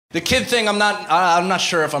The kid thing, I'm not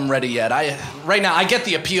sure if I'm ready yet. Right now, I get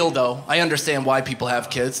the appeal though. I understand why people have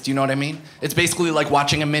kids. Do you know what I mean? It's basically like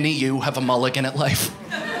watching a mini you have a mulligan at life.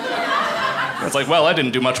 It's like, well, I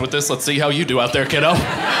didn't do much with this. Let's see how you do out there, kiddo.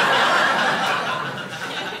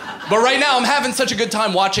 But right now, I'm having such a good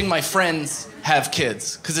time watching my friends have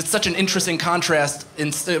kids, because it's such an interesting contrast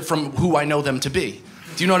from who I know them to be.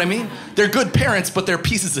 Do you know what I mean? They're good parents, but they're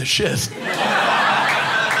pieces of shit.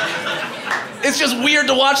 It's just weird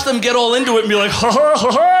to watch them get all into it and be like, ha ha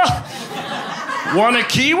ha ha, want a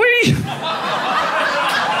kiwi?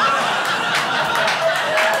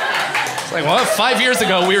 It's like, well, 5 years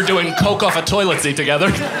ago we were doing coke off a toilet seat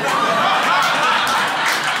together.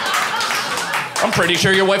 I'm pretty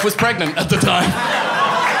sure your wife was pregnant at the time.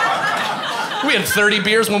 We had 30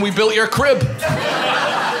 beers when we built your crib.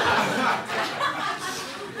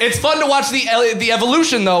 It's fun to watch the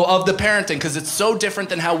evolution, though, of the parenting, because it's so different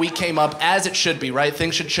than how we came up, as it should be, right?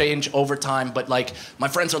 Things should change over time, but, like, my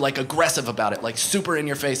friends are, like, aggressive about it, like, super in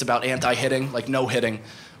your face about anti-hitting, like, no hitting,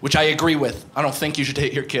 which I agree with. I don't think you should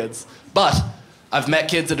hit your kids. But I've met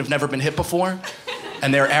kids that have never been hit before,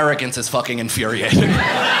 and their arrogance is fucking infuriating.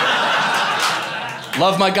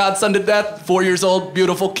 Love my godson to death, 4 years old,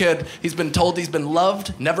 beautiful kid. He's been told he's been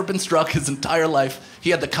loved, never been struck his entire life.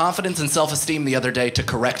 He had the confidence and self-esteem the other day to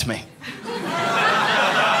correct me.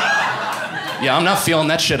 Yeah, I'm not feeling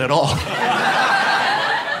that shit at all.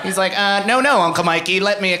 He's like, no, Uncle Mikey,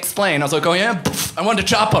 let me explain. I was like, oh yeah? Poof. I wanted to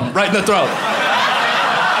chop him right in the throat.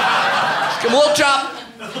 Give him a little chop.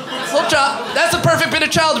 A little chop. That's a perfect bit of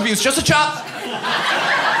child abuse, just a chop.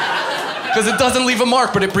 Because it doesn't leave a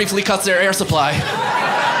mark, but it briefly cuts their air supply.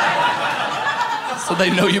 So they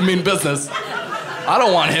know you mean business. I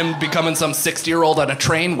don't want him becoming some 60-year-old on a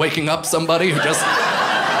train waking up somebody who just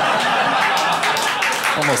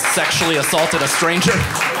almost sexually assaulted a stranger.